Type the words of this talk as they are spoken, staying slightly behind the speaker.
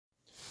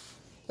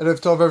Erev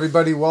Tov,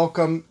 everybody.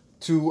 Welcome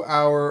to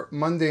our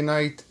Monday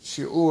night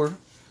shiur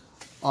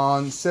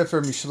on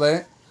Sefer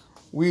Mishleh.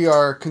 We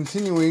are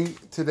continuing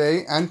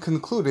today and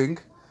concluding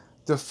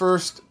the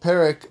first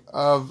perek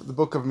of the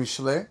book of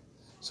Mishleh.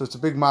 So it's a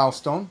big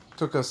milestone. It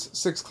took us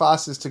 6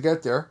 classes to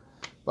get there,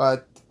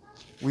 but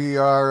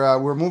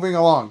we're moving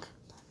along.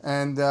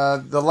 And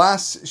the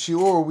last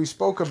shiur we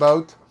spoke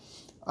about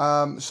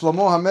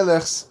Shlomo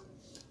HaMelech's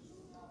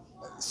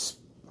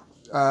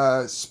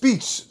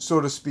speech, so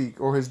to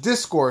speak, or his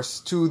discourse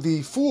to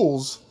the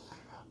fools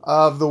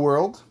of the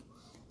world,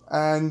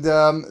 and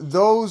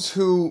those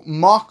who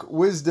mock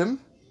wisdom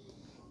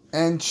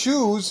and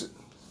choose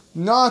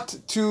not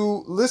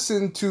to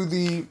listen to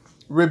the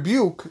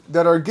rebuke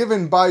that are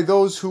given by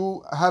those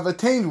who have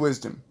attained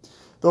wisdom,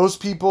 those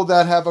people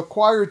that have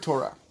acquired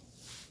Torah.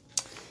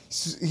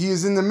 He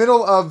is in the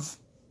middle of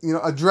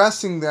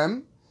addressing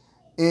them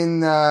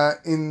in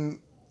the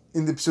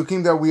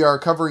psukim that we are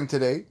covering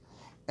today.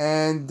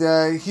 And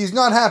he's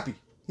not happy.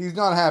 He's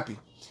not happy.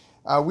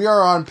 We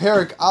are on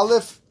Perek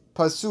Aleph,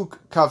 Pasuk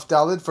Kaf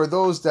Daled, for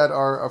those that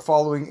are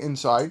following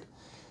inside.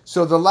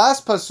 So the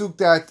last Pasuk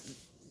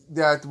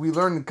that we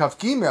learned in Kaf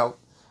Gimel,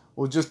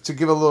 well, just to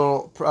give a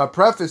little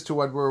preface to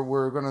what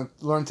we're going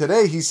to learn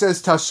today, he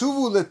says,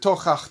 Tashuvu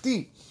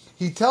letochachti.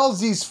 He tells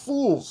these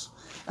fools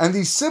and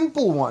these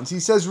simple ones, he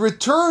says,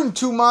 return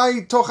to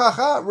my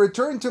tochacha,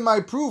 return to my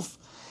proof.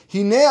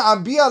 Hine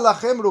abia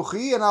lachem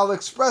ruchi, and I'll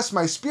express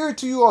my spirit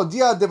to you.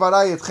 Odia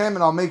devarai etchem,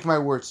 and I'll make my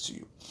words to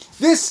you.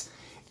 This,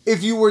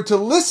 if you were to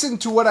listen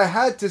to what I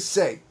had to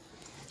say,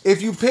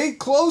 if you paid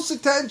close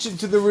attention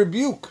to the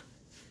rebuke,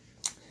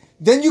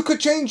 then you could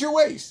change your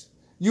ways.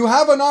 You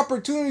have an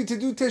opportunity to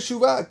do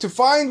teshuvah, to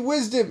find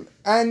wisdom,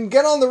 and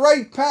get on the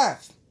right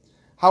path.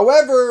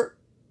 However,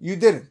 you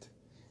didn't.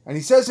 And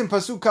he says in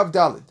Pasuk Kav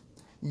Daled,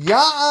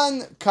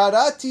 Ya'an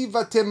karati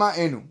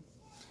vatema'enu.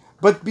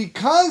 But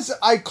because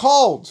I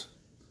called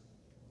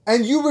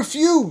and you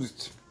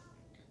refused,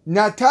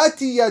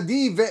 natati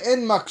yadi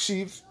ve'en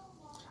makshiv,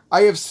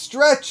 I have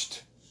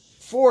stretched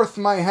forth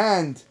my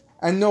hand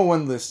and no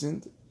one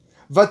listened.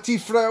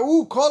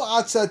 Vatifra'u kol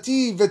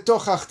atzati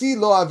vetochachti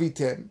lo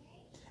avitem,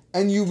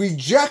 and you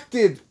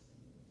rejected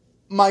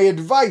my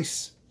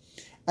advice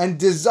and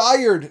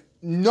desired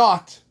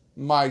not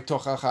my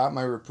tochacha,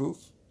 my reproof.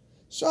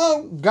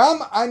 So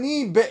gam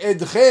ani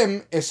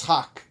be'edchem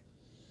eschak.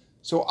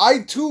 So I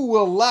too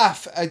will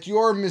laugh at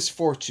your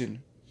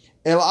misfortune.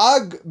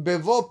 El'ag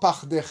bevo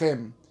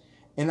pachdechem,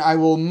 and I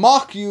will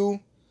mock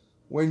you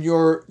when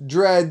your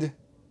dread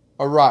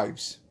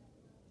arrives.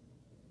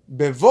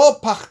 Bevo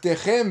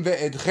pachdechem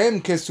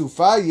ve'edchem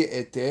kesufa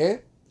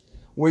ye'eteh,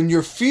 when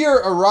your fear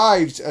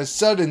arrives as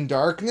sudden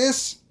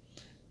darkness.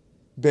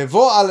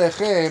 Bevo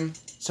alechem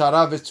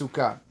tzara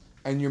v'tzukah,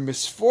 and your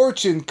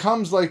misfortune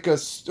comes like a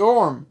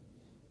storm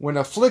when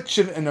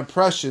affliction and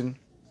oppression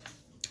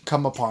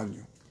come upon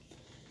you.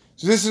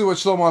 So this is what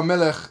Shlomo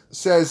HaMelech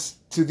says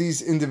to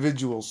these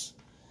individuals.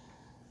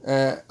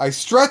 I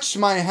stretched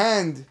my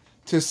hand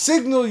to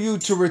signal you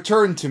to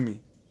return to me.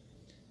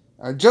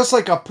 Just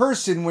like a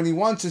person, when he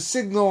wants to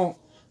signal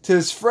to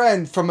his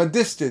friend from a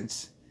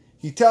distance,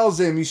 he tells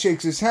him, he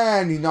shakes his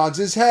hand, he nods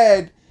his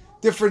head,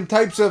 different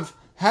types of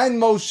hand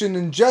motion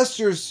and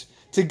gestures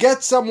to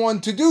get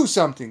someone to do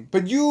something.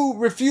 But you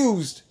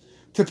refused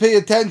to pay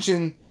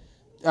attention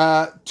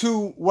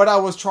to what I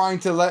was trying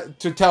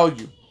to tell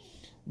you.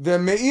 The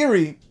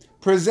Meiri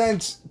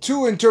presents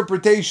 2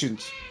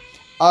 interpretations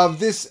of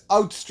this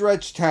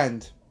outstretched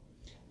hand.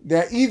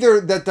 That either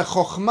that the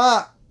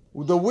Chokhmah,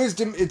 the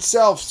wisdom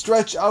itself,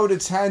 stretched out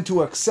its hand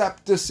to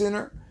accept the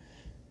sinner,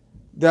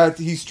 that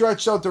he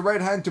stretched out the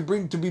right hand to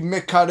be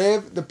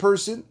mekarev, the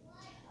person,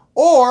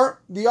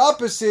 or the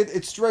opposite,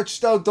 it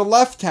stretched out the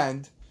left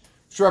hand,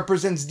 which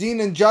represents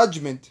deen and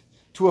judgment,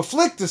 to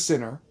afflict the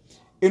sinner,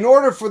 in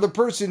order for the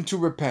person to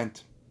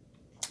repent.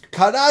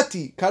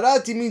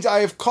 Karati means I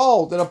have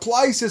called. It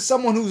applies to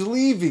someone who's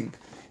leaving.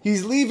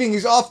 He's leaving,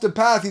 he's off the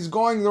path, he's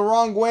going the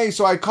wrong way,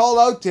 so I call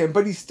out to him,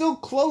 but he's still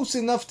close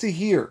enough to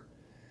hear.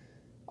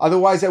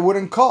 Otherwise, I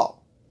wouldn't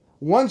call.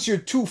 Once you're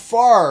too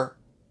far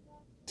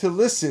to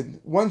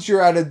listen, once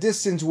you're at a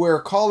distance where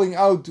calling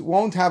out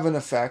won't have an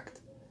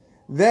effect,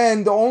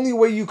 then the only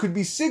way you could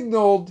be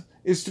signaled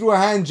is through a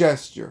hand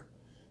gesture,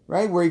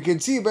 right? Where you can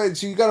see, but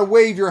so you got to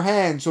wave your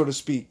hand, so to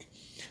speak.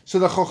 So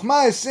the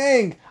Chokhmah is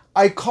saying,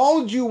 I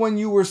called you when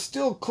you were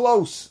still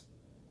close,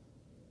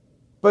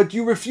 but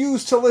you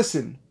refused to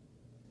listen.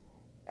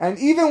 And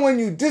even when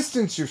you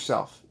distance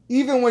yourself,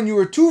 even when you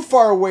were too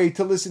far away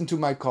to listen to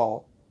my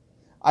call,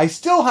 I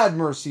still had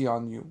mercy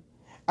on you.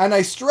 And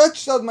I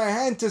stretched out my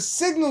hand to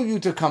signal you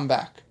to come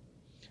back.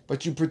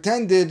 But you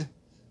pretended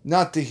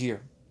not to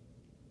hear.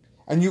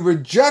 And you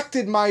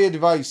rejected my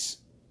advice.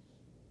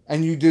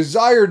 And you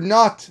desired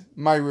not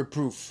my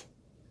reproof.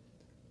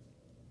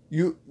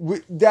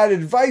 That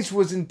advice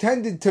was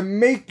intended to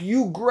make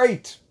you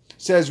great,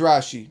 says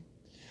Rashi.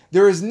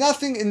 There is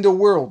nothing in the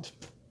world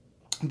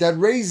that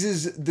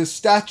raises the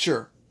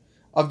stature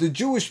of the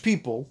Jewish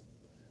people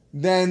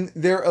than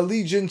their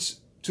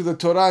allegiance to the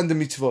Torah and the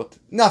mitzvot.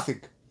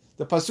 Nothing.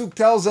 The pasuk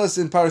tells us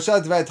in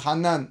Parashat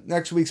Va'etchanan,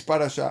 next week's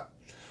parasha,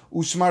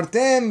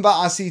 Ushmartem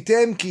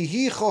ba'asitem ki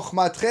hi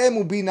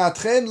chochmatchem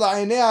ubinatchem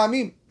la'einei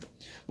ha'amim.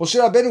 Moshe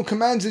Rabbeinu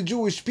commands the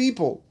Jewish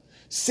people,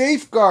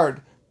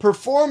 safeguard,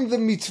 perform the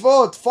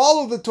mitzvot,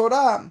 follow the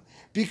Torah,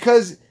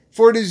 because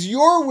for it is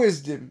your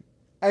wisdom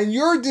and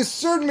your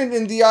discernment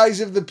in the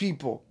eyes of the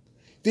people.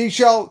 They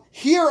shall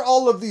hear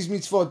all of these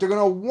mitzvot. They're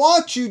going to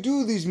watch you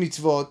do these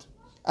mitzvot,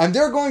 and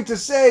they're going to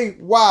say,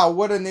 wow,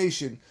 what a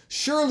nation.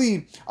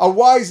 Surely a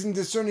wise and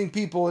discerning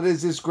people it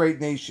is this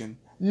great nation.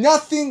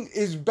 Nothing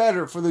is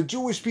better for the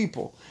Jewish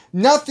people.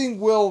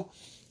 Nothing will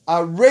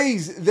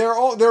raise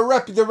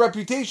the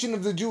reputation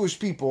of the Jewish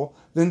people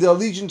than the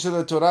allegiance to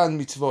the Torah and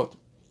mitzvot.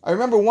 I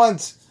remember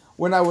once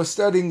when I was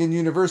studying in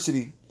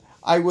university,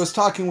 I was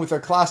talking with a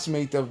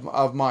classmate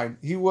of mine.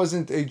 He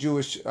wasn't a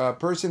Jewish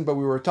person, but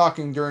we were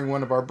talking during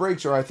one of our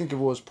breaks, or I think it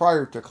was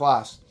prior to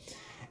class.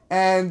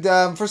 And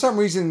for some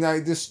reason,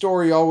 this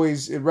story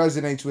always it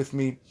resonates with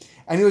me.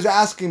 And he was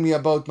asking me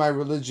about my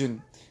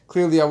religion.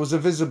 Clearly, I was a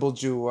visible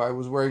Jew. I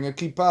was wearing a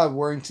kippah,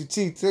 wearing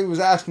tzitzit. He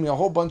was asking me a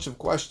whole bunch of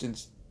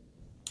questions.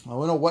 I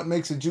want to know what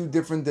makes a Jew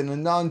different than a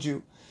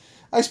non-Jew.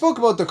 I spoke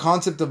about the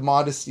concept of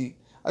modesty.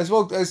 I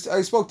spoke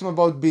to him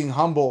about being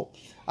humble.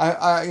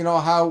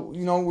 How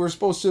we're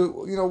supposed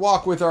to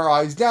walk with our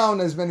eyes down,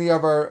 as many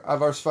of our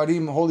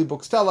Sfarim holy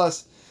books tell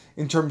us.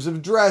 In terms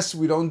of dress,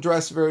 we don't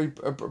dress very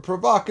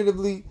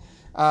provocatively,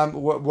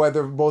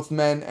 whether both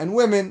men and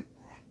women.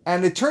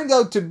 And it turned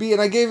out to be,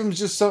 and I gave him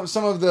just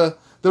some of the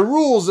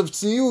rules of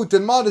tzniut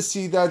and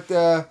modesty that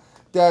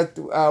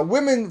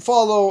women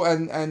follow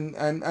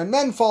and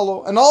men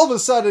follow. And all of a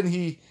sudden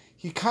he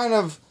kind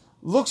of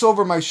looks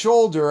over my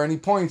shoulder and he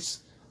points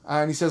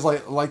and he says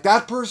like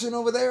that person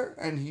over there,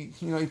 and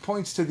he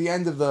points to the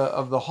end of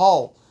the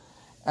hall.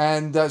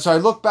 And so I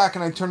look back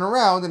and I turn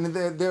around, and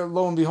there,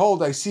 lo and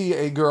behold, I see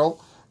a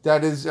girl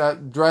that is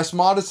dressed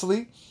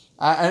modestly.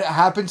 And it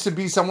happens to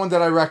be someone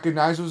that I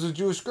recognized was a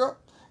Jewish girl.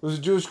 It was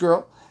a Jewish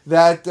girl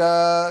that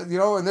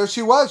and there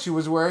she was. She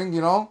was wearing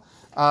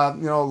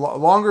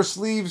longer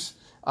sleeves,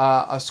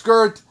 a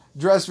skirt,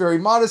 dressed very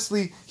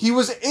modestly. He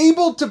was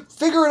able to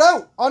figure it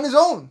out on his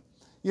own.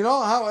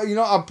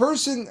 A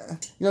person.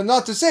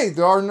 Not to say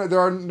there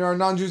are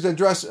non-Jews that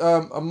dress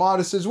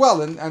modest as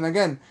well. And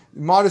again,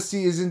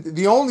 modesty isn't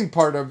the only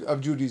part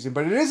of Judaism,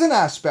 but it is an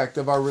aspect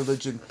of our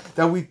religion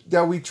that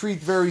we treat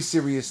very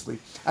seriously.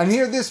 And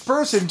here, this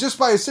person, just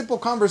by a simple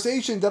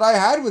conversation that I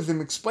had with him,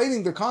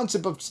 explaining the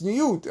concept of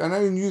tzniut, and I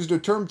didn't use the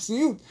term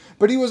tzniut,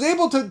 but he was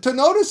able to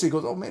notice. He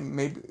goes, "Oh,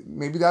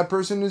 maybe that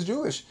person is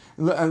Jewish."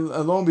 And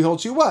lo and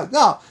behold, she was.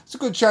 Now, it's a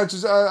good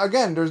chance.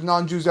 Again, there's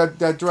non-Jews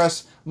that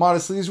dress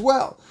modestly as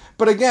well.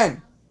 But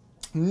again,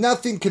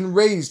 nothing can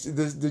raise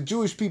the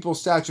Jewish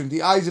people's stature in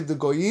the eyes of the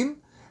goyim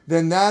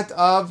than that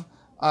of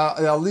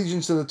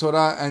allegiance to the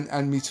Torah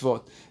and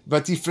mitzvot.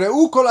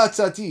 V'tifreu kol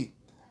atzati.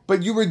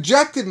 But you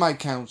rejected my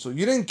counsel.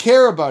 You didn't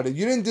care about it.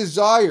 You didn't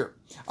desire.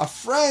 A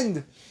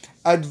friend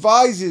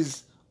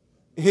advises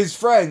his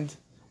friend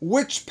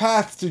which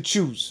path to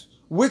choose,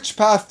 which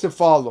path to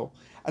follow.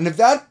 And if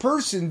that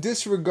person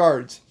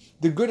disregards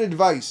the good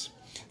advice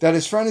that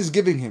his friend is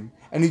giving him,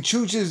 and he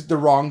chooses the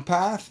wrong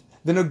path,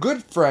 then a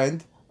good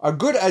friend, a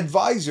good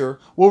advisor,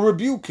 will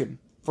rebuke him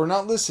for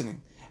not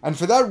listening. And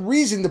for that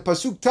reason, the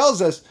pasuk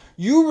tells us,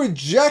 you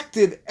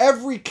rejected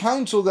every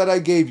counsel that I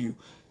gave you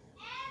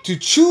to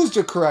choose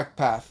the correct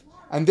path,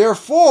 and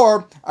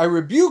therefore I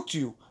rebuked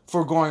you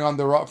for going on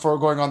the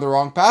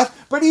wrong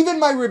path. But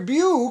even my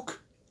rebuke,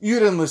 you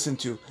didn't listen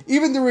to.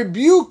 Even the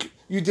rebuke,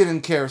 you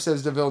didn't care,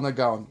 says the Vilna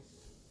Gaon.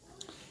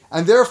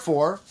 And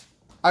therefore,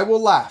 I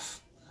will laugh.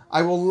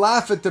 I will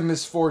laugh at the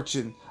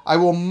misfortune. I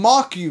will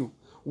mock you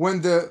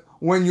when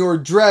your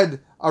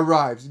dread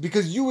arrives,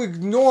 because you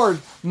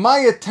ignored my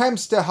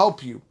attempts to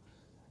help you.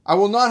 I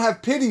will not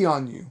have pity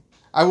on you.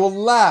 I will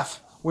laugh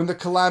when the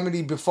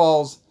calamity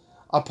befalls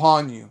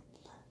upon you.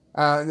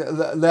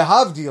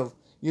 Lehavdil,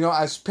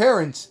 as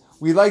parents,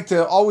 we like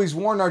to always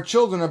warn our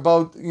children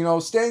about,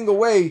 staying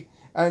away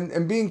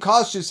and being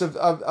cautious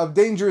of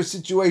dangerous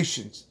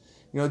situations.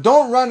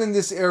 Don't run in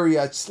this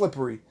area, it's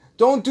slippery.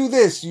 Don't do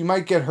this, you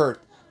might get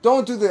hurt.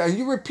 Don't do that. And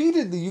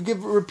you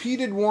give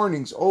repeated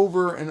warnings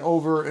over and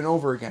over and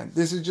over again.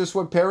 This is just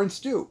what parents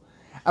do.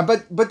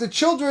 But the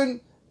children,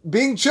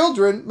 being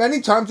children,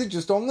 many times they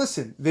just don't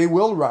listen. They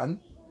will run,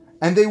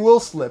 and they will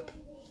slip,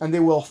 and they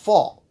will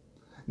fall.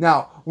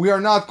 Now, we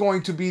are not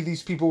going to be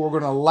these people. We're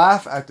going to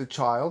laugh at the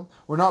child.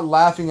 We're not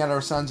laughing at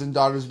our sons and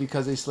daughters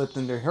because they slipped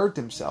and they hurt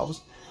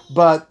themselves.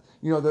 But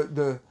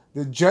the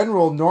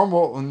general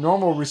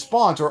normal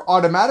response or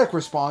automatic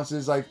response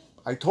is like,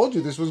 I told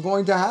you this was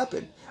going to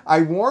happen.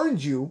 I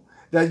warned you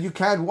that you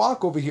can't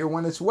walk over here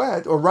when it's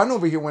wet or run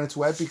over here when it's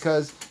wet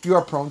because you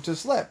are prone to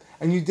slip.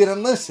 And you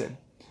didn't listen.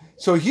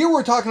 So here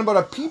we're talking about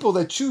a people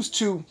that choose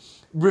to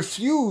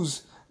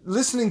refuse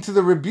listening to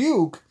the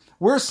rebuke.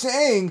 We're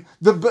saying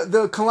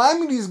the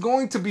calamity is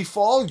going to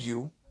befall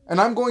you,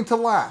 and I'm going to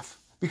laugh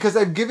because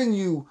I've given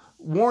you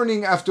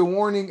warning after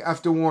warning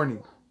after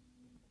warning.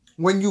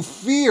 When you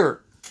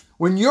fear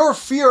When your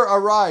fear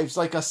arrives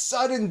like a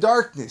sudden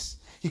darkness,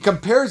 he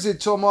compares it,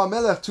 Shlomo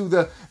HaMelech, to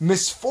the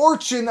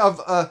misfortune of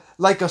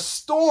like a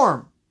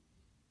storm.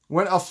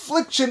 When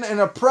affliction and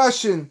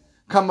oppression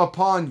come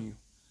upon you.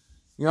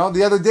 You know,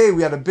 the other day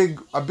we had a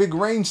big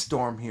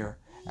rainstorm here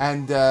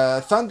and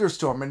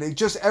thunderstorm, and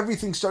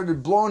everything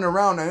started blowing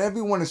around, and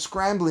everyone is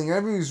scrambling, and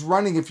everybody's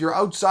running. If you're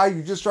outside,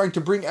 you're just trying to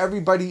bring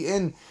everybody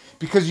in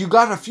because you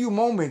got a few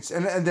moments,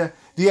 and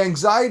the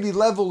anxiety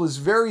level is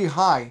very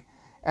high,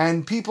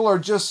 and people are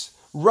just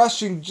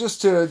rushing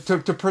just to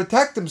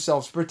protect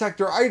themselves, protect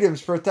their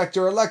items, protect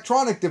their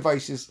electronic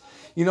devices.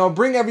 You know,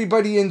 bring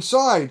everybody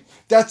inside.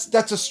 That's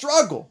a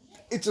struggle.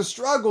 It's a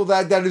struggle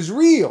that is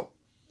real.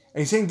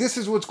 And he's saying this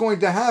is what's going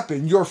to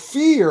happen. Your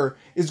fear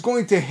is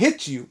going to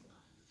hit you.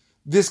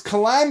 This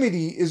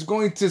calamity is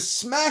going to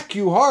smack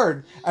you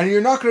hard, and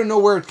you're not going to know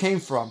where it came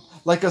from.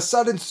 Like a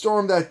sudden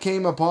storm that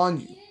came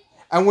upon you.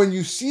 And when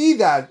you see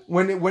that,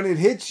 when it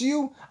hits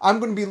you, I'm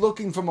going to be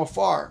looking from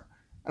afar.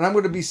 And I'm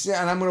going to be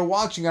and I'm going to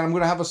watching, and I'm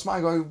going to have a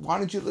smile going, why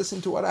didn't you listen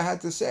to what I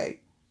had to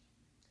say?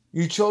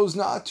 You chose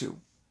not to.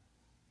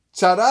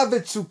 Tzara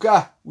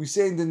v'tzukah, we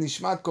say in the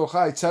Nishmat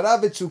Kochai, tzara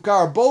v'tzukah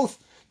are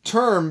both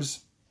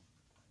terms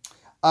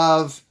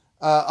of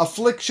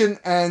affliction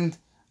and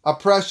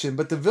oppression.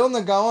 But the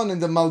Vilna Gaon and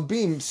the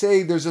Malbim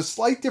say there's a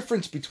slight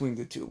difference between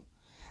the two.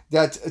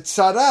 That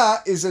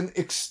tzara is an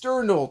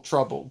external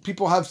trouble.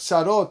 People have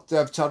tzarot, they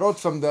have tzarot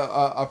from the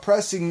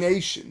oppressing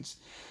nations.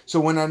 So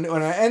when an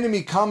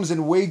enemy comes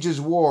and wages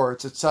war,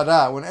 it's a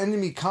tzara. When an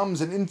enemy comes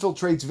and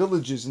infiltrates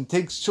villages and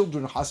takes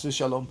children, has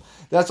v'shalom,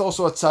 that's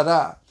also a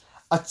tzara.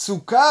 A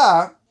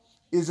tzukah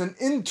is an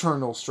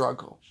internal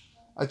struggle.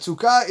 A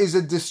tzukah is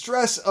a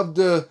distress of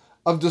the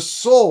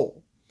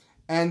soul.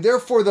 And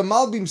therefore the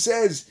Malbim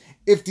says,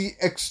 if the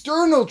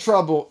external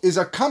trouble is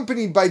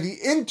accompanied by the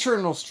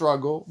internal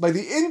struggle, by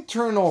the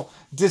internal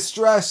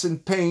distress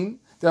and pain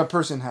that a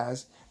person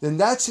has, then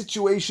that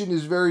situation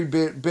is very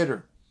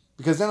bitter.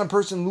 Because then a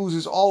person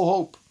loses all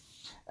hope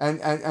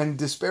and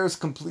despairs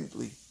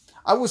completely.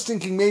 I was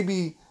thinking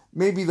maybe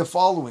the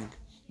following,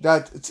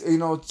 that, you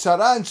know,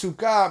 tzara and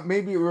tzukah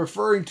may be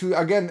referring to,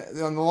 again,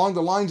 along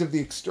the lines of the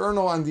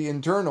external and the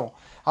internal,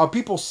 how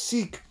people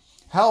seek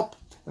help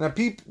and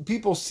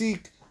people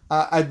seek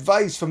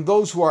advice from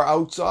those who are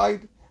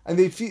outside, and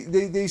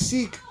they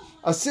seek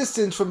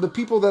assistance from the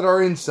people that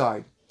are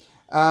inside,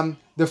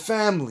 the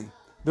family,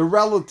 the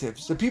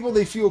relatives, the people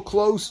they feel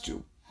close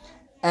to,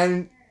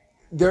 and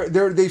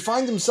they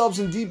find themselves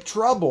in deep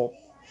trouble,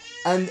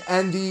 and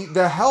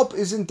the help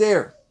isn't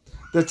there.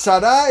 The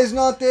tzara is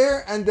not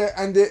there, and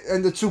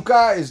the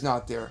tzukah is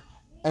not there,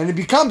 and it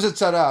becomes a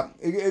tzara.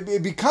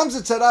 It becomes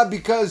a tzara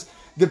because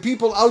the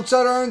people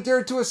outside aren't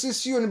there to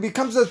assist you, and it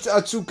becomes a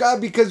tzukah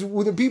because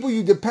with the people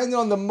you depend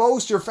on the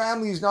most, your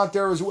family is not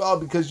there as well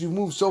because you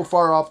moved so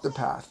far off the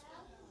path.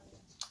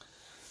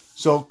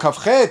 So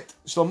Kafchet,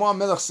 Shlomo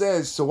HaMelech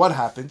says, so what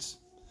happens?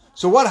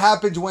 So what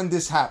happens when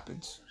this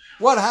happens?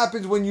 What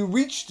happens when you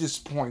reach this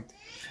point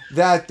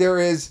that there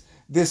is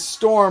this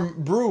storm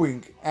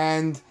brewing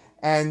and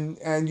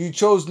you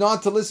chose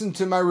not to listen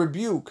to my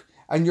rebuke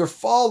and you're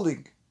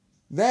falling?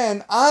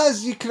 Then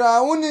az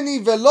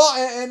yikrauneni velo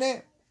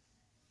e'ene.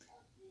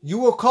 You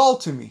will call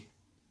to me,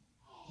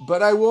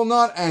 but I will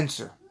not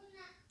answer.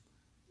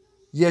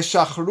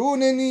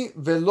 Yeshachruneni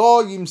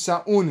velo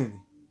yimsa'uneni.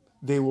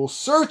 They will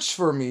search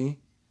for me,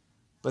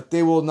 but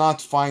they will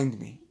not find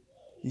me.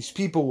 These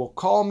people will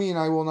call me and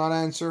I will not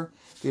answer.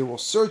 They will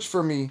search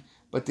for me,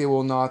 but they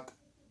will not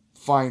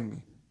find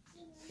me.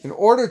 In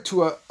order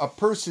to a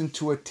person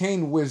to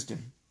attain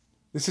wisdom,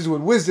 this is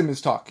what wisdom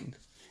is talking.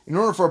 In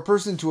order for a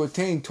person to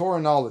attain Torah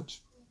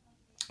knowledge,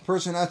 a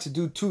person has to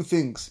do two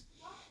things,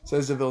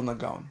 says the Vilna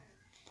Gaon.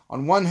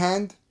 On one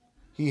hand,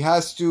 he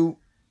has to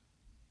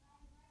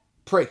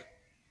pray.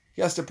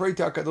 He has to pray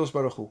to HaKadosh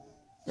Baruch Hu.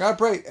 I gotta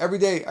pray every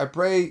day. I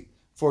pray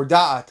for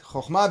da'at,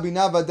 chokhmah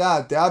bina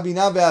v'da'at, de'ah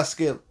bina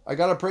ve'askel. I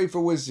gotta pray for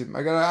wisdom.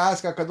 I gotta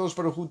ask HaKadosh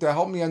Baruch Hu to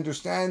help me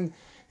understand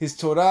His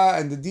Torah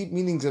and the deep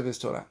meanings of His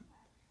Torah.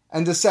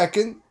 And the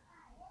second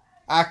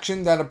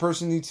action that a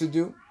person needs to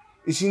do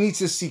is he needs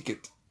to seek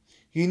it.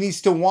 He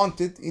needs to want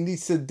it. He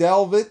needs to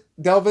delve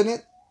in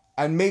it,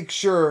 and make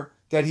sure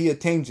that he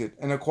attains it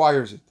and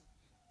acquires it.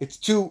 It's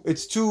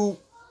two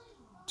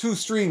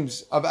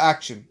streams of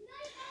action.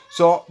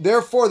 So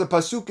therefore, the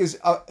pasuk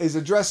is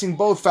addressing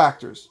both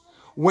factors.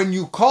 When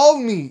you call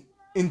me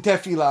in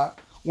tefillah,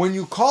 when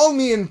you call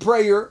me in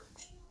prayer,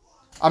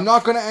 I'm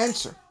not going to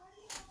answer.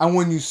 And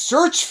when you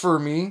search for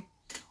me,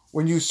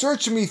 when you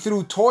search me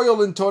through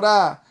toil and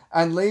Torah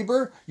and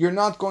labor, you're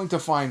not going to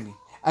find me.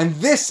 And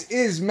this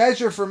is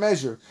measure for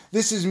measure.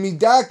 This is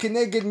midah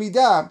keneged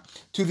midah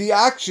to the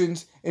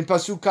actions in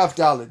pasuk kaf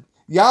daled.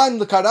 Yan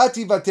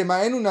l'karati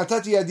v'temaenu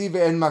natati yadi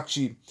ve'en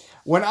makshi.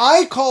 When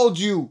I called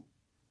you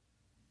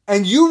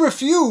and you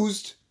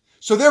refused,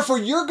 so therefore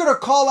you're going to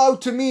call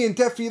out to me in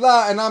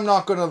tefillah and I'm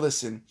not going to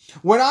listen.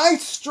 When I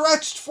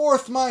stretched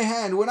forth my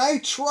hand, when I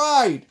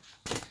tried,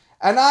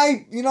 and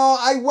I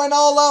went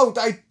all out,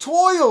 I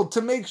toiled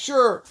to make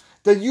sure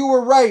that you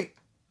were right,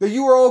 that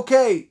you were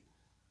okay,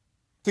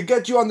 to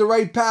get you on the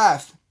right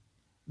path.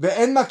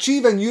 Ve'en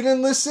makshiv, and you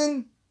didn't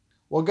listen?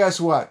 Well, guess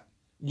what?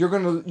 You're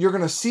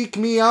gonna seek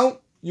me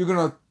out. You're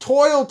gonna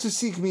toil to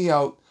seek me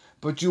out,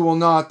 but you will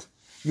not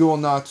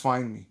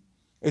find me.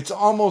 It's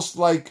almost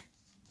like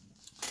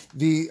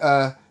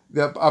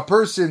a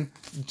person,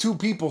 two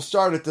people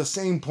start at the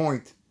same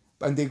point,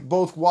 and they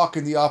both walk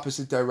in the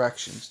opposite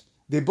directions.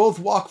 They both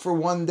walk for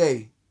one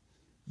day,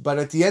 but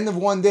at the end of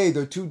one day,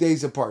 they're 2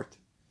 days apart.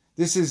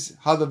 This is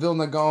how the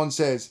Vilna Gaon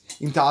says,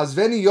 "Im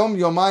ta'azveni yom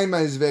yomayim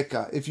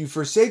ha'ezveka." If you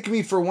forsake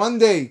me for one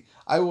day,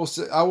 I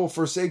will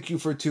forsake you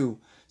for two,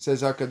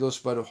 says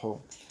HaKadosh Baruch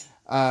Hu.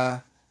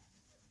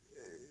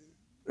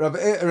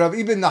 Rav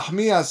Ibn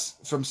Nahmias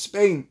from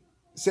Spain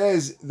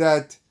says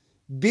that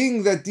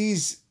being that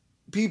these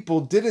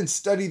people didn't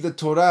study the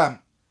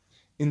Torah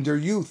in their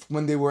youth,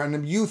 when they were,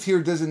 and youth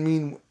here doesn't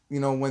mean,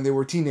 when they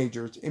were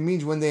teenagers. It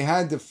means when they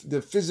had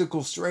the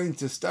physical strength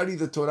to study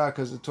the Torah,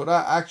 because the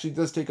Torah actually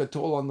does take a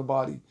toll on the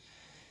body.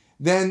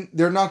 Then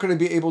they're not going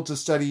to be able to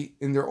study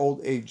in their old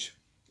age.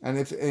 And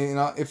if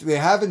they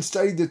haven't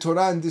studied the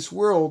Torah in this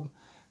world,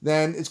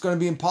 then it's going to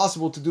be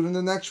impossible to do it in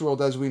the next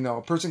world, as we know.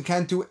 A person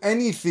can't do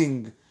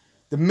anything.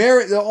 The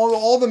merit,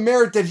 all the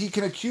merit that he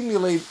can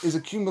accumulate is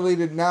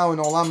accumulated now in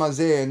Olam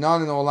Hazeh and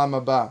not in Olam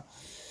Haba.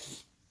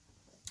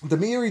 The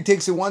Meiri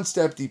takes it one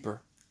step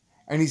deeper.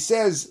 And he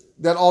says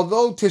that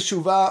although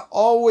Teshuvah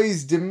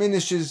always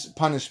diminishes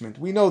punishment,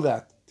 we know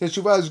that.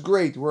 Teshuvah is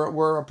great.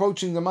 We're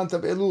approaching the month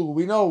of Elul.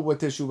 We know what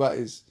Teshuvah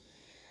is.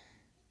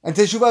 And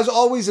Teshuvah is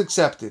always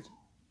accepted.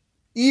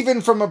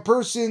 Even from a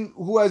person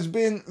who has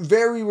been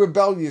very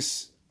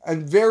rebellious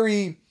and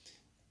very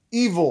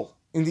evil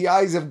in the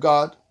eyes of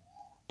God.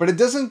 But it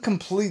doesn't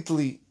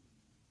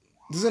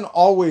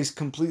always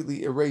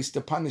completely erase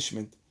the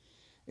punishment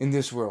in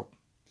this world.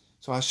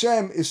 So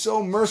Hashem is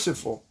so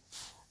merciful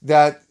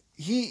that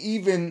He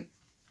even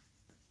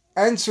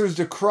answers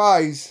the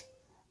cries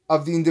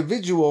of the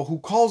individual who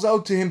calls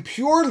out to Him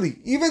purely,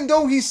 even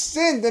though he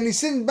sinned and he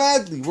sinned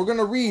badly. We're going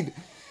to read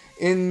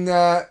in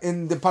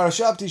the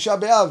Parashat Tisha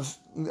B'Av,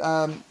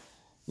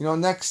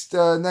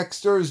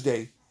 next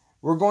Thursday.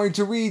 We're going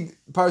to read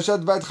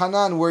Parashat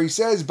Vayetchanan, where he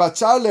says,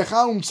 "Batzar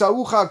lecha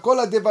umtsaucha kol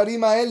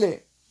hadevarim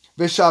haele,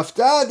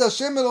 v'shavta ad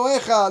Hashem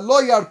Elohecha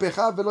lo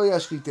yarpecha v'lo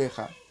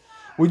yashchitecha."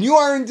 When you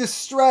are in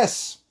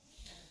distress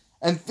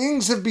and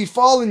things have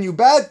befallen you,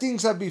 bad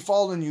things have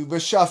befallen you,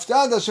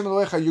 v'shavta ad Hashem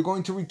Elohecha, you're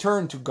going to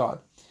return to God.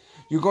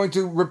 You're going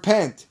to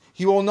repent.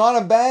 He will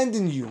not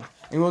abandon you,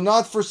 and He will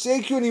not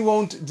forsake you, and He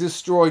won't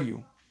destroy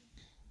you.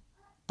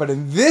 But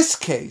in this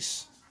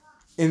case,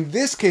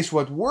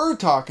 what we're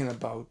talking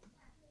about,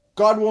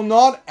 God will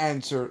not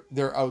answer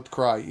their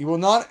outcry. He will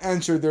not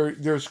answer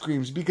their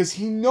screams, because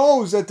He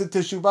knows that the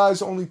teshuvah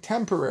is only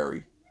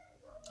temporary.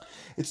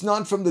 It's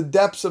not from the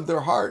depths of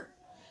their heart.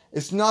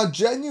 It's not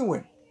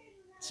genuine.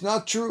 It's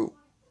not true.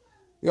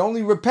 They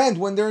only repent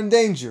when they're in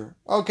danger.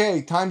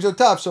 Okay, times are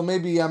tough, so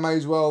maybe I might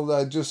as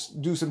well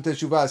just do some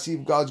teshuvah, see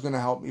if God's going to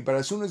help me. But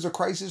as soon as the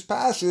crisis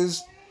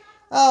passes,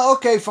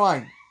 okay,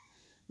 fine.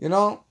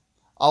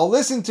 I'll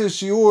listen to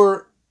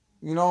shiur,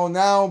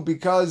 now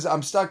because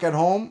I'm stuck at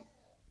home,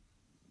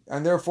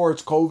 and therefore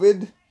it's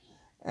COVID,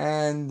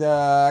 and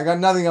I got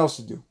nothing else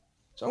to do.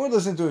 So I'm going to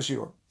listen to a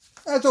shiur.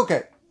 That's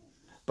okay.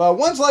 But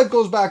once life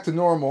goes back to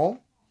normal,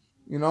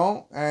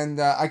 and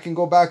I can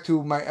go back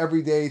to my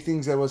everyday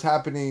things that was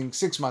happening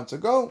 6 months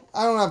ago,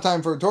 I don't have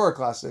time for a Torah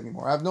class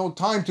anymore. I have no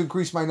time to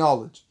increase my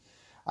knowledge.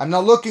 I'm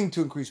not looking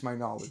to increase my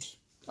knowledge.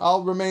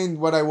 I'll remain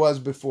what I was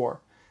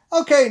before.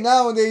 Okay,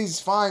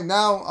 nowadays, fine.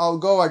 Now I'll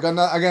go. I got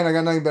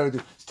nothing better to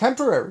do. It's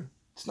temporary.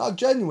 It's not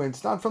genuine.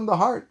 It's not from the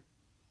heart.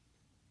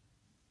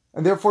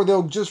 And therefore,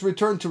 they'll just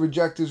return to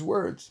reject His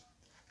words.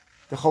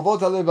 The Chovot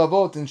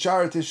HaLevavot in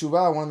Sha'ar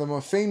Teshuvah, one of the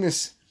more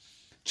famous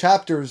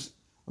chapters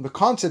on the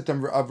concept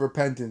of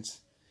repentance.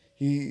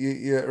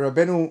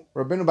 Rabbeinu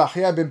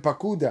Bachya ben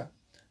Pakuda,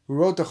 who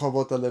wrote the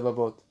Chovot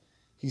HaLevavot,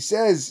 he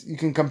says you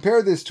can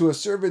compare this to a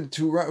servant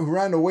who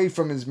ran away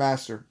from his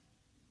master.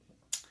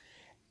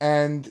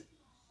 And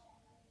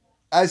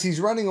as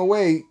he's running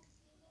away,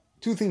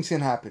 two things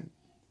can happen.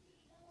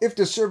 If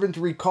the servant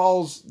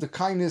recalls the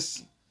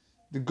kindness,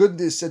 the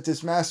goodness that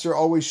this master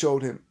always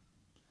showed him,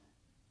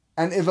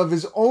 and if of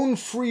his own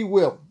free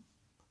will,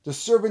 the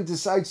servant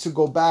decides to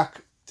go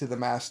back to the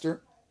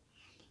master,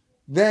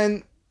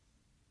 then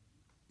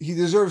he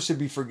deserves to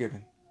be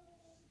forgiven.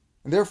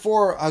 And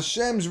therefore,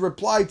 Hashem's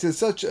reply to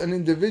such an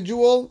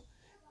individual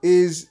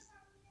is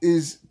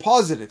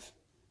positive.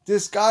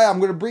 This guy, I'm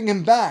going to bring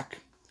him back.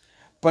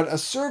 But a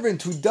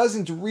servant who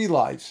doesn't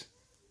realize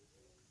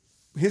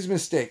his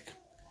mistake,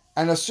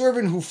 and a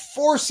servant who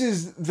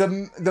forces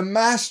the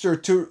master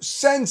to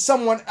send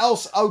someone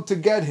else out to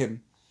get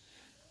him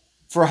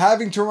for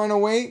having to run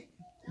away,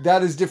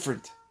 that is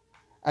different.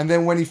 And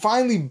then when he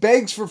finally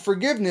begs for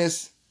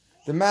forgiveness,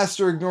 the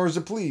master ignores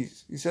the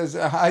pleas. He says,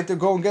 I had to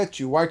go and get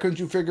you. Why couldn't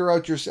you figure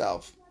out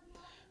yourself?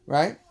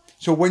 Right?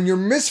 So when your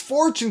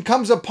misfortune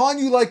comes upon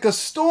you like a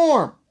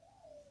storm,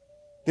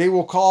 they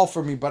will call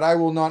for me, but I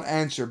will not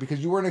answer,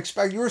 because you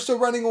were still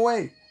running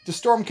away. the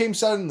storm came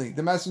suddenly.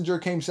 The messenger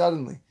came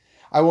suddenly.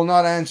 I will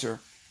not answer.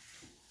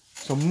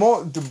 So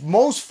the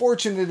most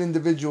fortunate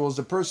individual is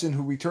the person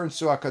who returns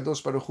to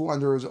HaKadosh Baruch Hu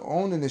under his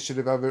own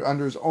initiative,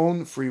 under his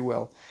own free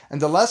will.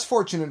 And the less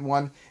fortunate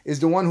one is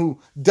the one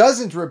who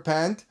doesn't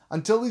repent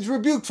until he's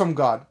rebuked from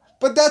God.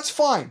 But that's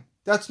fine.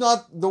 That's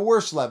not the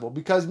worst level,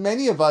 because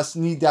many of us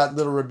need that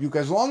little rebuke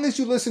as long as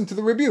you listen to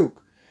the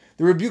rebuke.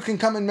 The rebuke can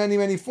come in many,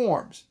 many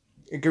forms.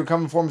 It can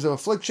come in forms of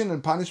affliction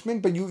and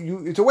punishment, but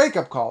it's a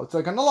wake-up call. It's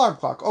like an alarm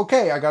clock.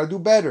 Okay, I got to do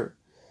better.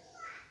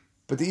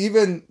 But the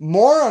even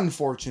more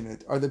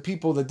unfortunate are the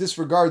people that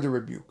disregard the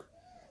rebuke.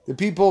 The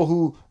people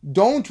who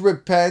don't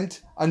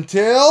repent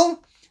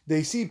until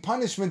they see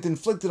punishment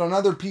inflicted on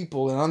other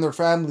people and on their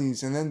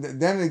families. And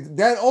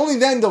then only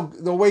then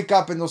they'll wake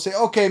up and they'll say,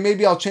 okay,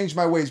 maybe I'll change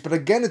my ways. But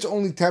again, it's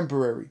only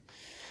temporary.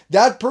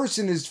 That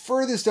person is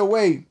furthest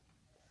away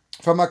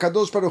from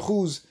HaKadosh Baruch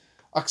Hu's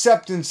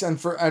acceptance and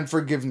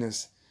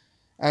forgiveness.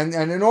 And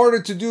in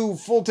order to do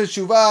full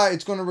teshuvah,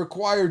 it's going to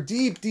require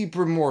deep, deep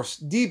remorse,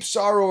 deep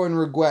sorrow and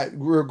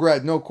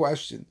regret, no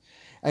question.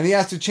 And he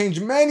has to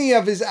change many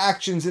of his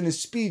actions and his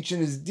speech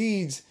and his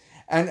deeds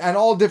and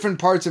all different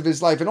parts of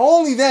his life. And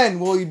only then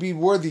will he be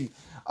worthy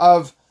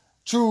of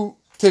true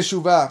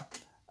teshuvah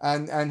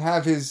and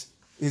have his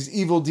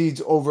evil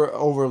deeds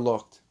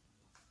overlooked.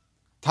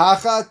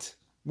 Tachat,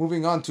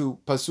 moving on to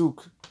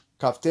Pasuk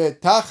Kaftet,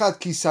 Tachat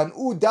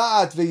kisan'u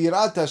da'at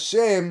ve'irat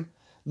Hashem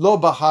lo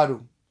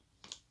baharu.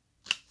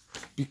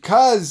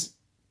 Because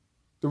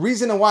the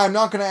reason why I'm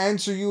not going to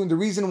answer you and the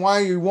reason why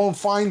you won't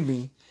find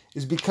me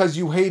is because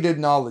you hated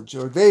knowledge,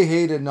 or they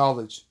hated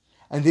knowledge.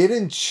 And they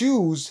didn't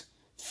choose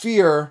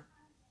fear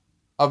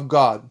of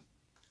God.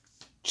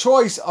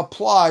 Choice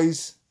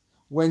applies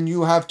when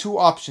you have two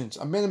options,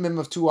 a minimum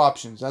of two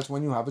options. That's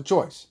when you have a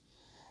choice.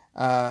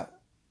 The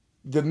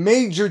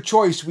major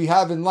choice we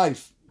have in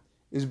life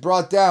is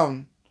brought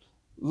down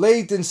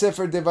late in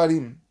Sefer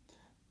Devarim.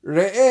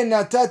 Re'eh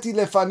natati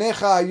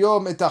lefanecha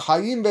hayom et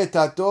hachayim ve'et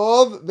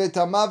hatov ve'et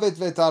hamavet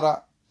ve'et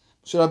hara.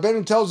 Moshe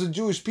Rabbeinu tells the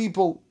Jewish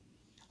people,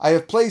 I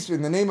have placed,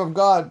 in the name of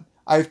God,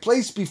 I have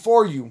placed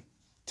before you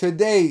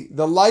today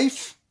the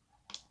life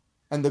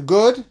and the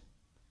good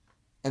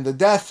and the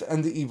death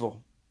and the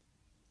evil.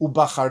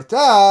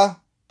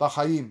 Ubacharta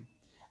b'chayim.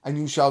 And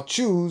you shall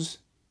choose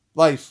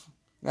life.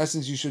 In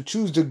essence, you should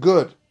choose the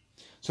good.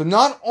 So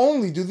not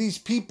only do these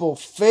people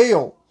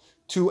fail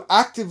to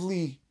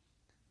actively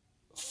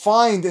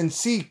find and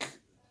seek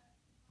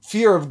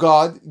fear of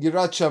God,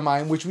 Yirat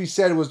Shamayim, which we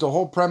said was the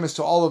whole premise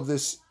to all of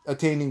this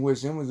attaining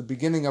wisdom, was the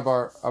beginning of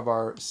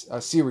our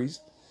series.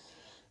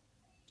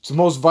 It's the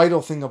most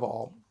vital thing of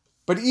all.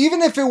 But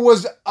even if it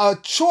was a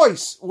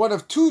choice, one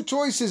of two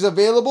choices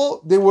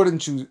available, they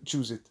wouldn't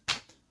choose it.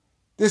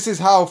 This is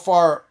how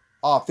far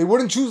off. They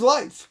wouldn't choose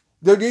life.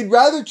 They'd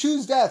rather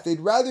choose death. They'd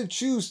rather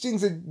choose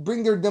things that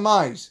bring their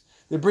demise.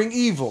 They bring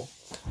evil.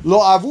 Lo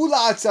avu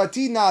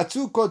la'atzati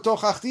na'atzu kol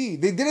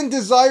tochachti. They didn't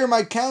desire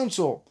my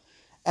counsel,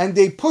 and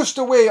they pushed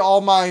away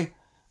all my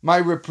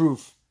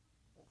reproof.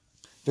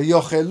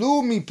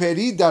 Ve'yochelu mi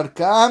peri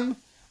darkam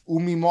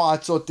u'mi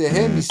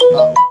mo'atzotehem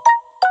mispam.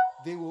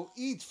 They will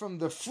eat from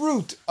the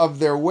fruit of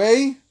their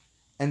way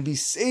and be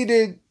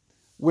sated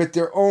with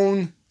their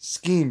own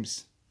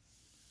schemes.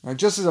 Now,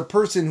 just as a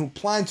person who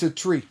plants a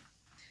tree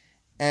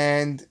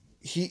and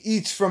he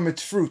eats from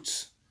its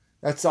fruits,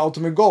 that's the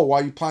ultimate goal,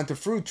 why you plant a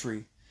fruit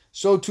tree.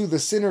 So too the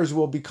sinners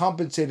will be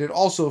compensated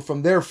also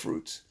from their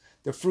fruits,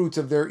 the fruits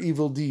of their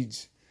evil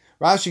deeds.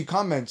 Rashi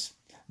comments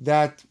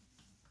that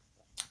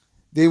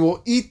they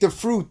will eat the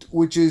fruit,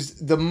 which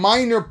is the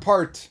minor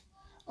part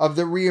of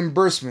the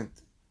reimbursement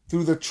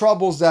through the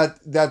troubles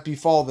that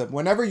befall them.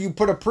 Whenever you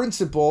put a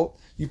principal,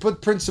 you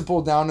put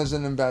principal down as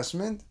an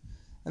investment,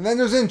 and then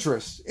there's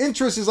interest.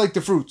 Interest is like the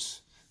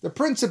fruits. The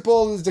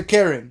principal is the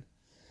keren.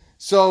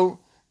 So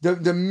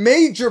the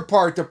major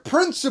part, the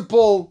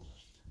principal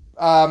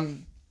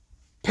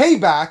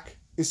payback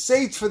is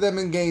saved for them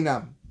in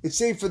Gainam. It's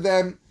saved for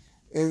them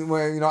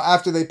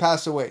after they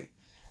pass away.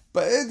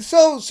 But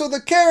so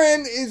the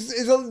keren is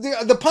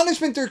the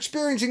punishment they're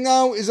experiencing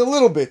now is a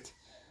little bit,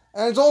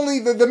 and it's only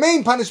the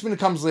main punishment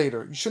comes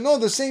later. You should know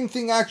the same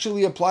thing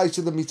actually applies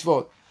to the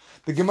mitzvot.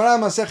 The Gemara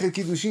Masechet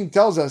Kiddushin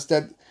tells us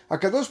that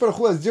HaKadosh Baruch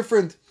Hu has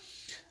different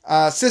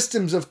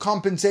systems of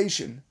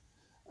compensation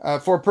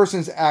for a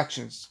person's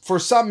actions. For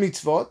some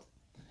mitzvot,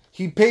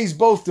 he pays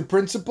both the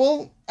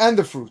principal and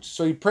the fruits.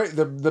 So he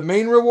the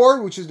main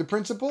reward, which is the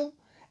principal,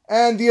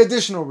 and the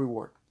additional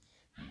reward.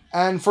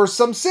 And for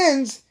some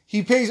sins,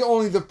 he pays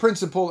only the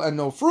principal and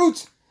no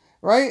fruits,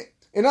 right?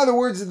 In other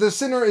words, the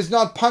sinner is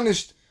not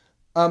punished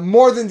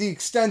more than the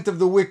extent of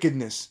the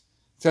wickedness,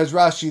 says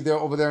Rashi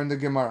over there in the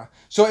Gemara.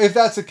 So if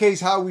that's the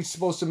case, how are we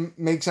supposed to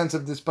make sense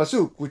of this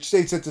pasuk, which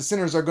states that the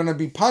sinners are going to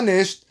be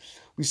punished?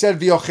 We said,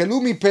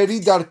 V'yochelu mi peri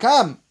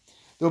darkam.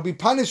 They'll be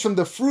punished from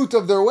the fruit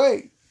of their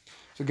way.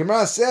 So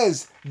Gemara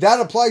says that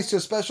applies to a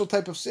special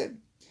type of sin.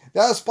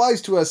 That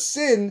applies to a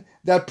sin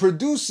that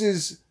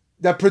produces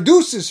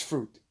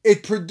fruit.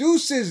 It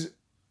produces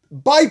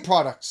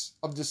byproducts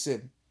of the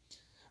sin.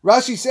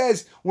 Rashi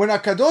says, when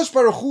HaKadosh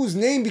Baruch Hu's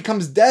name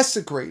becomes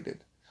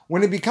desecrated,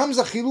 when it becomes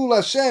a Chilul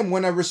Hashem,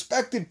 when a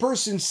respected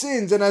person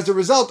sins, and as a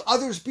result,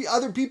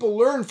 other people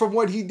learn from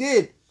what he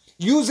did,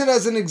 use it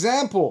as an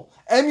example,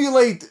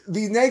 emulate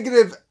the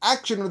negative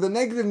action or the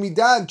negative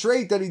midah and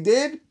trait that he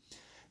did,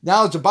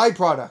 now it's a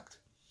byproduct.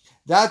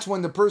 That's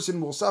when the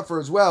person will suffer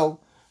as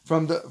well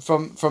from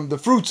the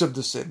fruits of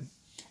the sin,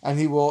 and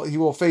he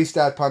will face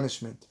that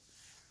punishment.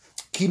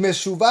 Ki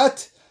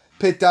meshuvat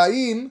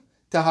petaim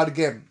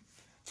tahargem.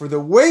 For the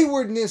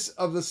waywardness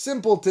of the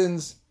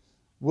simpletons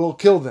will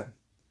kill them.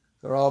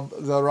 The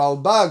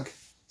Ralbag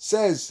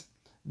says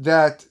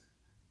that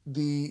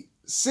the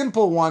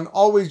simple one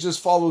always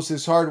just follows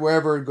his heart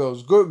wherever it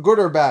goes, good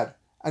or bad.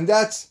 And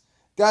that's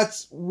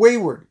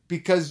wayward,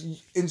 because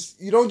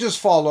you don't just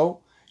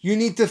follow. You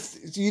need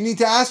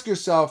to ask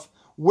yourself,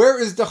 where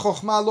is the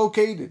chokhmah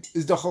located?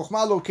 Is the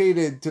chokhmah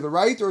located to the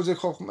right, or is the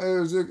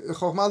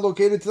chokhmah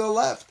located to the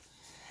left?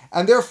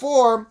 And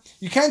therefore,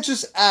 you can't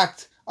just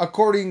act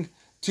according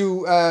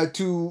to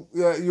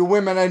your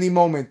whim at any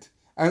moment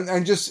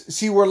and just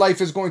see where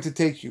life is going to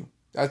take you.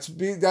 That's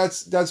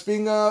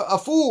being a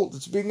fool.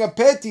 That's being a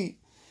petty,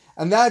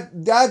 and that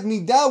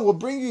midah will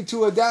bring you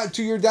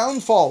to your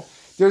downfall.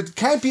 There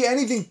can't be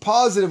anything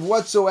positive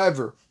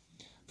whatsoever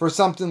for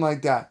something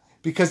like that,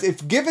 because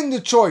if given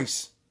the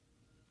choice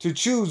to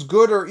choose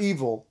good or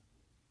evil,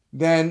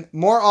 then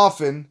more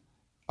often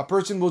a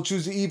person will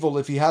choose the evil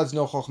if he has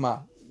no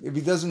chokhmah. If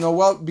he doesn't know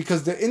well,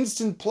 because the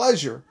instant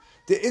pleasure,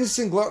 the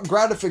instant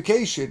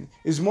gratification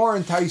is more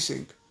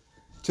enticing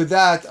to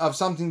that of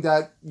something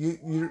that you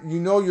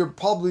know you're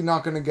probably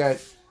not going to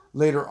get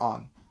later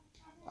on.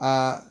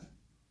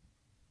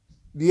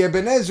 The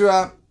Ibn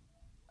Ezra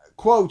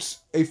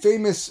quotes a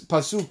famous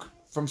pasuk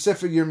from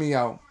Sefer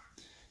Yirmiyahu.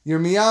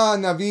 Yirmiyahu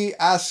Navi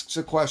asks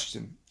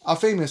a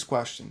famous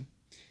question.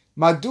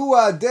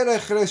 Madua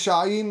derech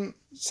reshaim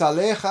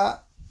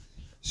salecha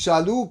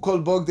shalu kol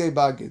bogdei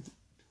bagid.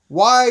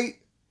 Why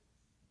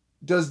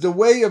does the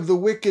way of the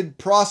wicked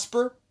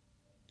prosper,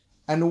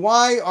 and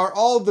why are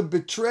all the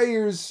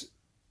betrayers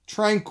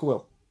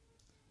tranquil?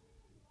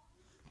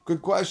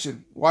 Good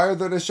question. Why are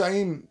the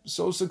Reshaim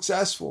so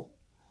successful?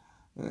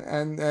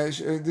 And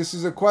this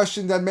is a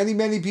question that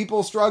many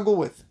people struggle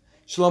with.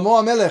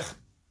 Shlomo HaMelech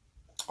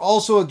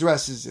also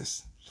addresses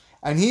this.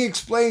 And he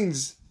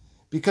explains,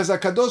 because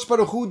HaKadosh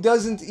Baruch Hu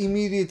doesn't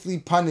immediately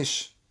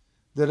punish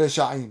the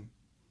Reshaim.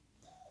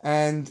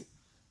 And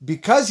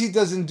because he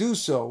doesn't do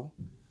so,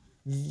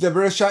 the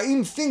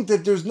Reshaim think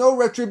that there's no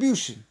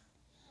retribution.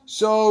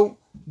 So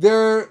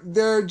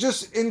they're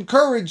just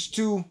encouraged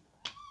to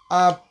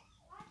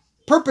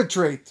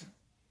perpetrate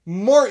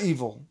more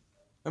evil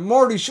and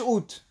more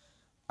rishut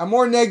and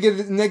more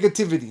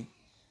negativity.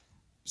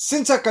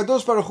 Since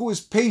HaKadosh Baruch Hu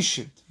is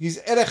patient, he's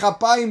erech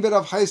hapayim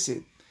v'rav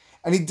chesed,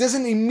 and he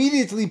doesn't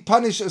immediately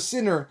punish a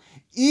sinner,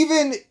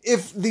 even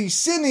if the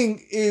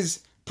sinning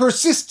is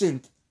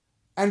persistent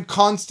and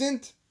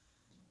constant,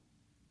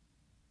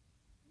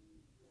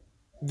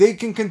 they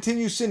can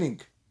continue sinning,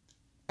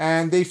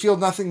 and they feel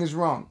nothing is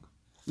wrong.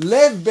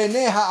 Lev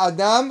bnei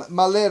ha'adam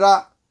maleh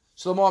ra.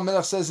 Shlomo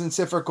HaMelech says in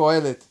Sefer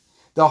Kohelet,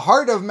 the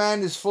heart of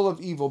man is full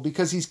of evil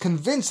because he's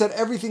convinced that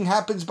everything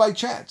happens by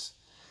chance.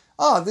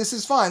 This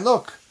is fine.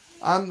 Look,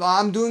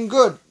 I'm doing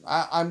good.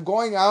 I'm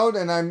going out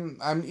and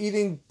I'm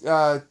eating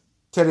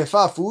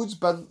terefa foods,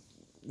 but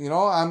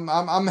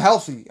I'm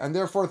healthy, and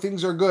therefore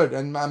things are good,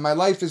 and my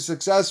life is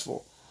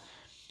successful.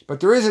 But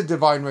there is a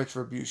divine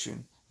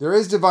retribution. There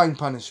is divine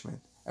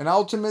punishment. And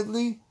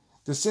ultimately,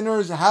 the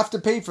sinners have to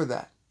pay for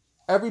that.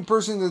 Every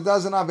person that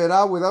does an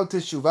Averah without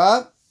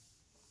Teshuvah,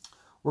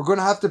 we're going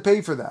to have to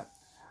pay for that.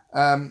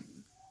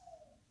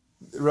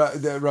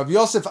 Rav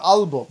Yosef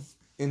Albo,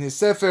 in his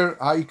Sefer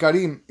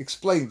HaIkarim,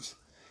 explains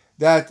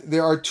that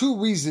there are two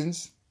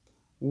reasons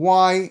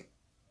why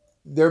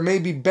there may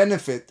be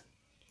benefit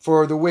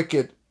for the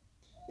wicked.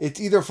 It's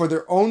either for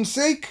their own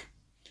sake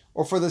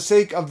or for the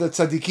sake of the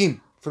tzaddikim,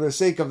 for the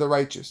sake of the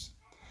righteous.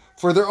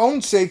 For their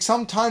own sake,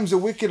 sometimes the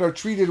wicked are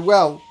treated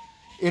well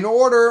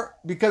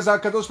because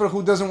HaKadosh Baruch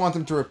Hu doesn't want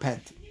them to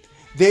repent.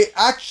 They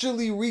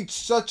actually reach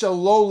such a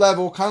low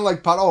level, kind of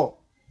like Paro,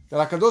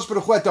 that HaKadosh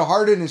Baruch Hu had to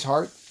harden his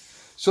heart.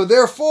 So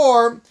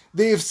therefore,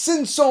 they have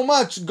sinned so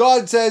much,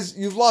 God says,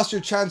 you've lost your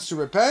chance to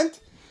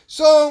repent.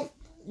 So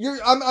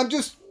I'm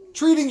just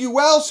treating you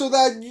well so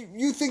that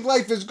you think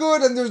life is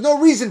good and there's no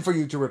reason for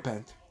you to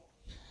repent.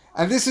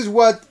 And this is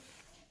what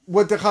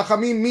the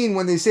Chachamim mean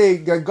when they say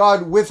that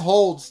God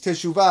withholds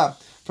Teshuvah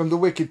from the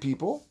wicked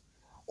people.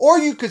 Or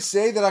you could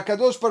say that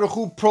HaKadosh Baruch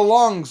Hu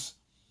prolongs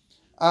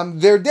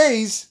their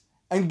days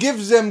and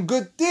gives them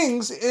good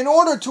things in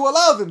order to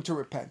allow them to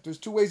repent. There's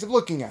two ways of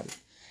looking at it.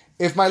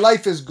 If my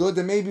life is good,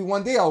 then maybe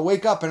one day I'll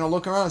wake up and I'll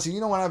look around and say,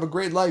 I have a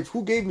great life.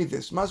 Who gave me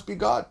this? Must be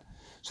God.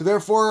 So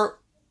therefore,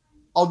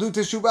 I'll do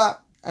Teshuvah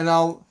and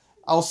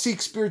I'll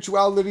seek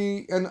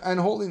spirituality and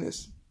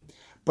holiness.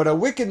 But a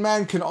wicked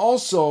man can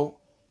also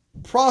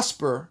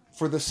prosper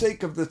for the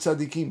sake of the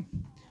tzaddikim,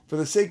 for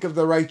the sake of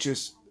the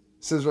righteous,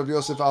 says Rav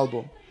Yosef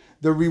Albo.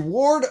 The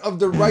reward of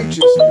the righteous,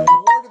 the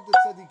reward of the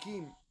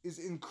tzaddikim, is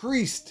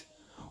increased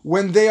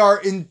when they are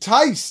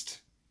enticed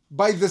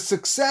by the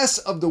success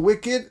of the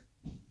wicked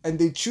and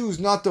they choose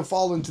not to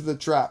fall into the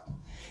trap.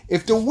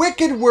 If the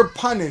wicked were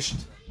punished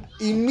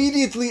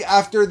immediately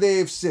after they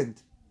have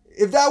sinned,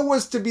 if that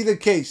was to be the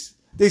case,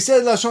 they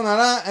said Lashon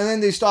Hara and then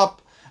they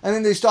stop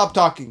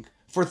talking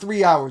for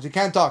 3 hours. You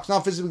can't talk. It's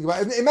not physically.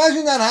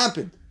 Imagine that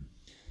happened.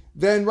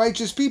 Then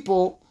righteous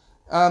people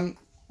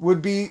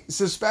would be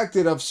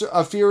suspected of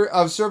fear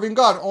of serving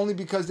God only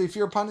because they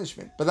fear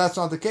punishment. But that's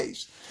not the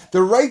case.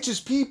 The righteous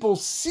people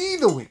see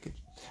the wicked.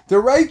 The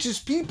righteous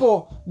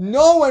people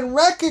know and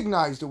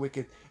recognize the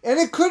wicked. And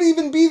it could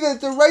even be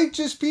that the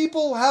righteous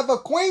people have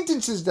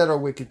acquaintances that are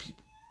wicked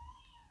people.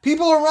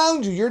 People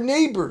around you, your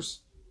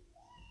neighbors.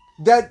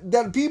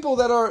 That people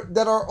that are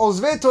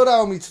ozvei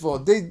Torah or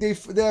mitzvot.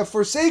 They have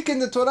forsaken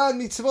the Torah and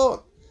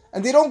mitzvot.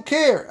 And they don't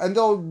care. And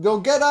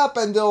they'll get up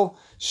and they'll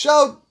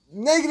shout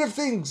negative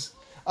things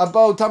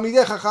about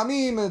Talmidei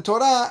Chachamim and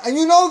Torah, and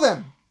you know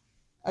them.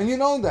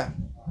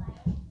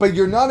 But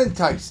you're not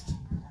enticed.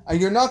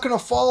 And you're not going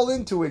to fall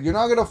into it. You're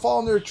not going to fall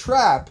in their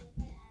trap.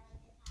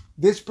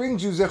 This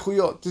brings you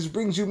zechuyot. This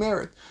brings you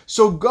merit.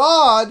 So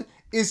God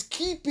is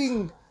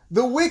keeping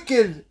the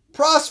wicked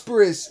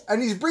prosperous,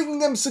 and He's bringing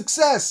them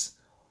success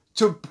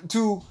to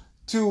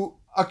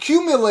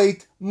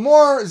accumulate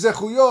more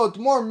zechuyot,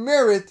 more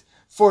merit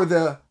for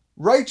the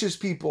righteous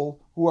people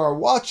who are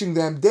watching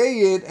them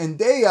day in and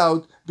day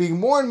out, being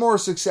more and more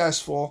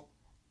successful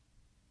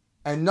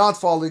and not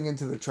falling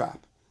into the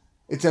trap.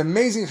 It's an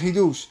amazing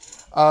chidush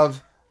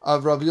of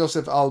Rabbi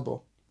Yosef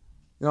Albo.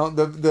 You know,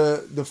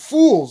 the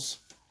fools,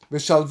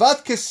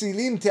 v'shalvat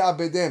kesilim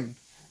te'abedem,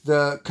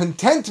 the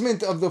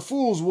contentment of the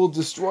fools will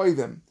destroy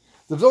them.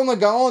 The Vilna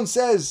Gaon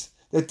says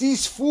that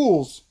these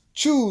fools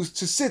choose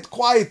to sit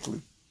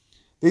quietly.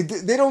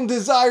 They don't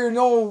desire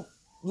no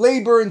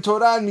labor in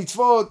Torah and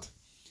mitzvot.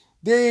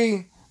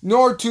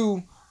 Nor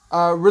to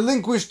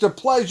relinquish the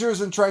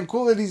pleasures and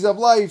tranquilities of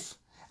life.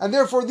 And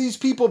therefore these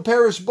people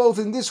perish both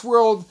in this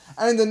world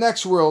and in the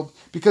next world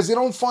because they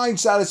don't find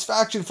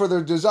satisfaction for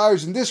their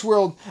desires in this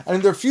world, and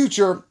in their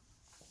future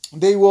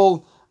they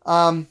will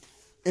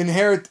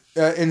inherit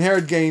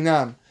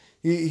Gehinnom.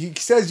 He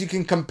says you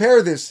can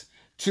compare this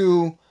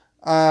to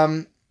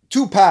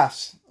two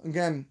paths.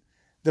 Again,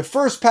 the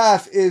first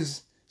path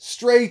is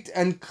straight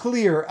and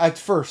clear at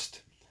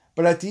first,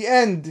 but at the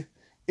end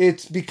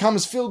it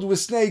becomes filled with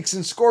snakes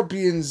and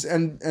scorpions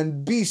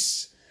and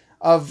beasts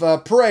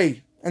of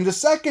prey. And the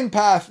second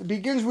path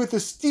begins with a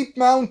steep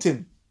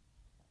mountain,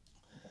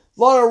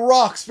 a lot of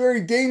rocks,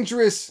 very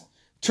dangerous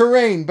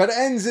terrain, but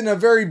ends in a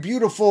very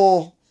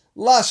beautiful,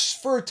 lush,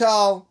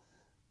 fertile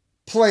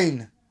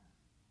plain.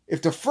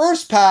 If the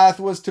first path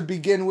was to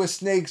begin with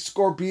snakes,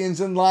 scorpions,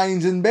 and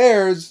lions and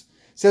bears,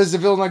 says the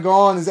Vilna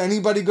Gaon, is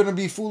anybody going to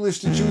be foolish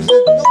to choose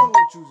it? No one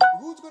will choose it.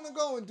 Who's going to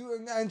go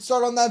and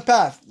start on that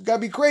path? It's got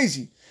to be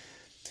crazy.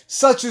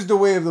 Such is the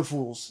way of the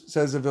fools,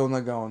 says the Vilna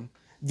Gaon.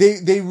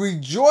 They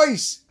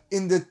rejoice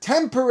in the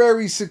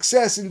temporary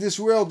success in this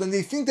world, and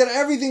they think that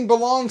everything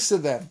belongs to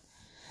them.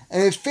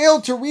 And they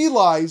fail to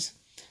realize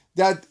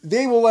that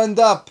they will end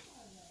up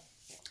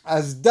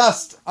as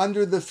dust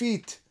under the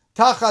feet,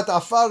 tachat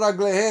afar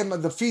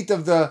raglehem, the feet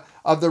of the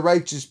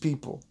righteous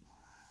people.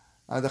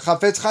 The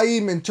Chafetz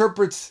Chaim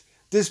interprets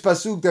this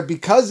pasuk that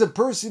because a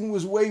person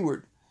was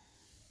wayward,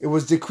 it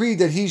was decreed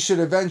that he should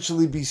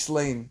eventually be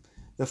slain.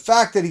 The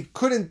fact that he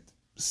couldn't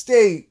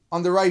stay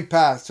on the right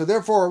path. So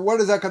therefore, what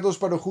does HaKadosh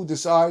Baruch Hu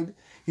decide?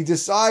 He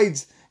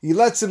decides, he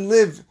lets him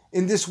live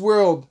in this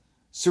world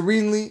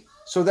serenely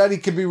so that he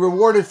can be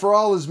rewarded for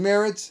all his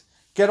merits.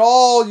 Get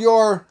all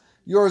your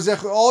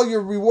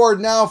reward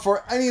now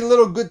for any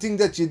little good thing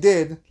that you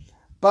did.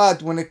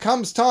 But when it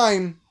comes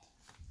time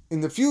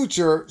in the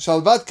future,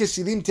 Shalvat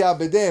Kesilim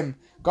Te'abedem,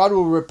 God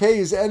will repay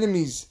his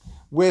enemies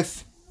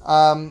with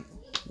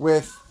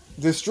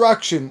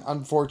destruction,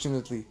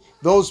 unfortunately.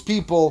 Those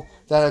people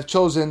that have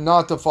chosen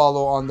not to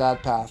follow on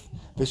that path.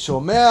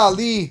 V'shomea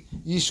ali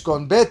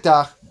yishkon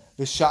betach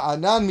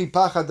v'sha'anan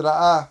mipachad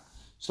ra'ah.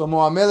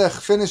 Shlomo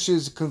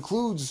HaMelech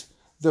concludes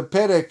the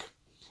perek.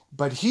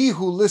 But he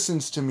who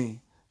listens to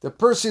me, the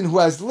person who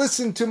has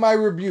listened to my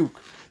rebuke,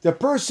 the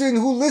person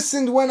who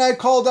listened when I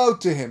called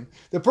out to him,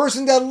 the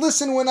person that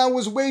listened when I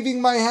was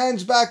waving my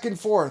hands back and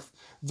forth,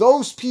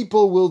 those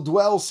people will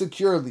dwell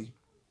securely.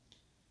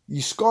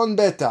 Yishkon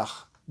betach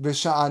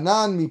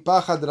v'sha'anan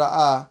mipachad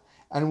ra'ah,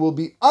 and will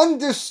be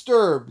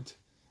undisturbed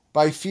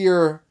by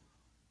fear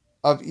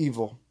of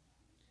evil.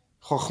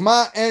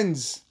 Chokhmah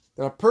ends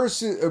that a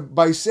person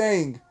by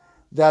saying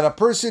that a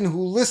person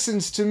who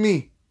listens to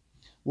me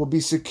will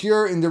be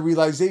secure in the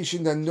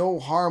realization that no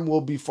harm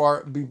will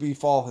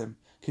befall him.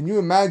 Can you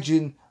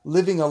imagine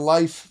living a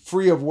life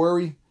free of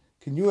worry?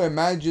 Can you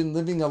imagine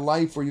living a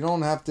life where you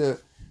don't have to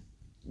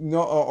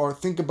know or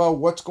think about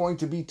what's going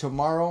to be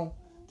tomorrow?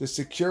 The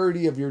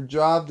security of your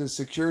job, the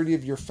security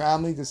of your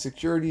family, the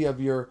security of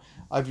your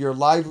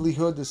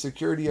livelihood, the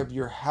security of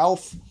your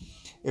health.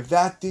 If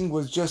that thing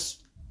was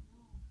just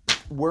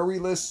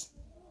worryless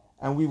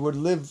and we would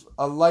live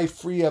a life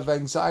free of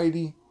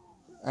anxiety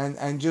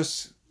and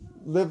just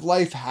live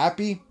life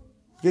happy,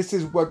 this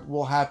is what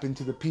will happen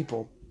to the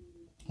people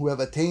who have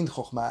attained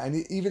Chokhmah.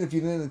 And even if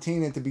you didn't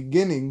attain at the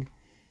beginning,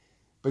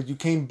 but you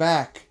came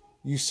back,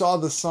 you saw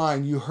the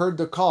sign, you heard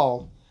the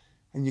call,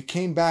 and you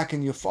came back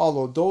and you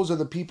followed, those are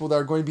the people that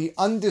are going to be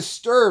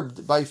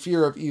undisturbed by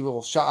fear of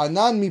evil.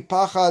 Sha'anan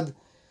mipachad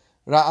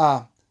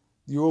ra'ah.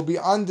 You will be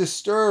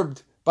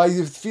undisturbed by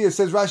the fear. It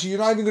says Rashi, you're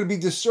not even going to be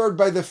disturbed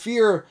by the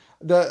fear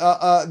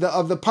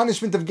of the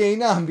punishment of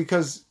Gehinnom,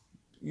 because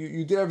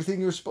you did everything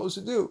you were supposed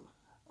to do.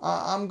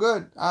 I'm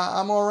good.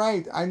 I'm all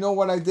right. I know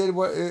what I did.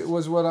 It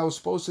was what I was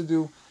supposed to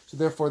do. So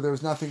therefore, there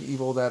was nothing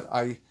evil that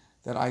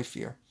I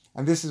fear.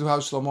 And this is how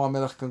Shlomo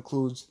HaMelech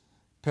concludes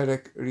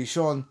Perek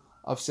Rishon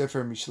of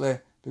Sefer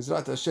Mishleh.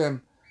 Bezrat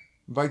Hashem,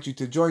 invite you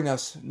to join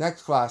us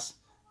next class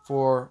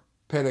for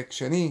Perek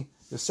Sheni,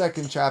 the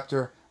second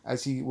chapter,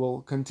 as he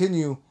will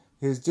continue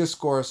his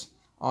discourse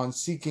on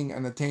seeking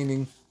and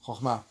attaining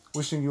Chokhmah.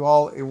 Wishing you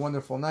all a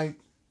wonderful night.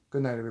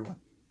 Good night, everyone.